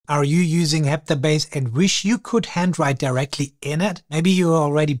Are you using Heptabase and wish you could handwrite directly in it? Maybe you're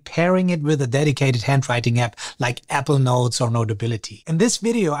already pairing it with a dedicated handwriting app like Apple Notes or Notability. In this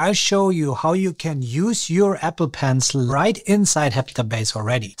video, I'll show you how you can use your Apple Pencil right inside Heptabase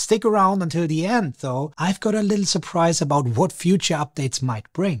already. Stick around until the end though. I've got a little surprise about what future updates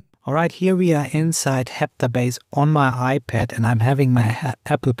might bring. Alright, here we are inside Heptabase on my iPad and I'm having my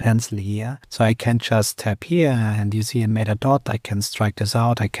Apple Pencil here. So I can just tap here and you see it made a dot. I can strike this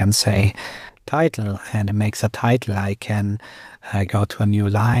out. I can say title and it makes a title. I can go to a new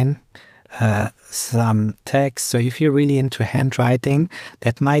line, some text. So if you're really into handwriting,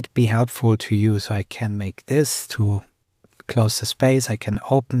 that might be helpful to you. So I can make this to close the space. I can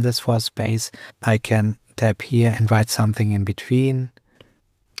open this for a space. I can tap here and write something in between,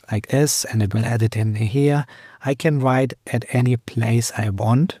 like this, and it will add it in here. I can write at any place I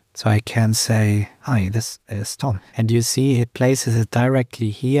want. So I can say, hi, this is Tom. And you see it places it directly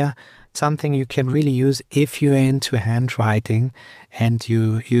here. Something you can really use if you're into handwriting and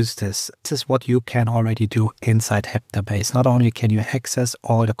you use this. This is what you can already do inside Heptabase. Not only can you access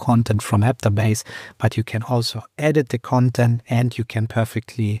all the content from Heptabase, but you can also edit the content and you can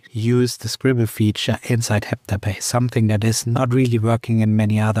perfectly use the scribble feature inside Heptabase. Something that is not really working in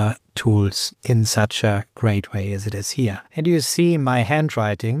many other tools in such a great way as it is here. And you see my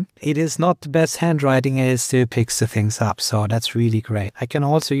handwriting. It is not the best handwriting, it still picks the things up. So that's really great. I can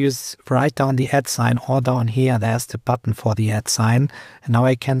also use right down the add sign or down here. There's the button for the add sign. And now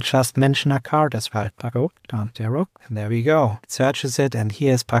I can just mention a card as well. Paco Cantero. And there we go. It searches it and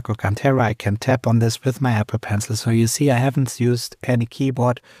here's Paco Cantero. I can tap on this with my Apple Pencil. So you see I haven't used any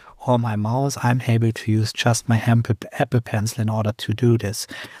keyboard or my mouse. I'm able to use just my Apple Pencil in order to do this.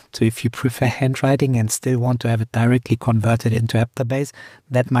 So if you prefer handwriting and still want to have it directly converted into Heptabase,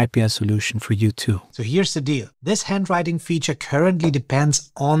 that might be a solution for you too. So here's the deal. This handwriting feature currently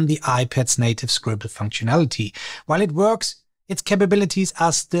depends on the iPad's native scribble functionality. While it works, its capabilities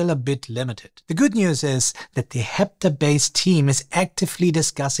are still a bit limited. The good news is that the Heptabase team is actively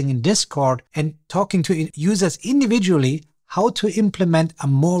discussing in Discord and talking to users individually how to implement a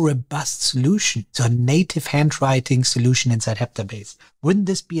more robust solution, so a native handwriting solution inside Heptabase. Wouldn't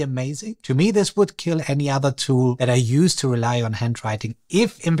this be amazing? To me, this would kill any other tool that I use to rely on handwriting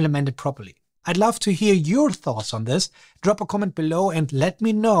if implemented properly. I'd love to hear your thoughts on this. Drop a comment below and let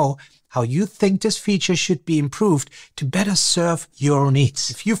me know how you think this feature should be improved to better serve your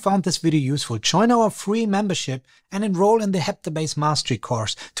needs. If you found this video useful, join our free membership and enroll in the Heptabase Mastery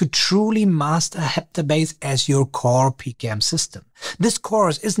course to truly master Heptabase as your core PKM system. This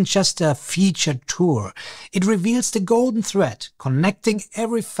course isn't just a featured tour. It reveals the golden thread, connecting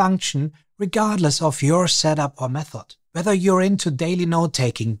every function regardless of your setup or method. Whether you're into daily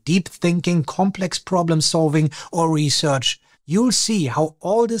note-taking, deep thinking, complex problem solving, or research, you'll see how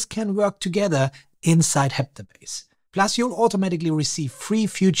all this can work together inside Heptabase. Plus, you'll automatically receive free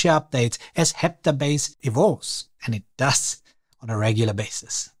future updates as Heptabase evolves, and it does on a regular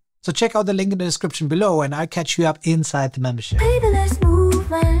basis. So check out the link in the description below and I'll catch you up inside the membership. Baby, let's move,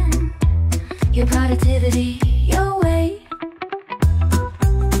 man. Your productivity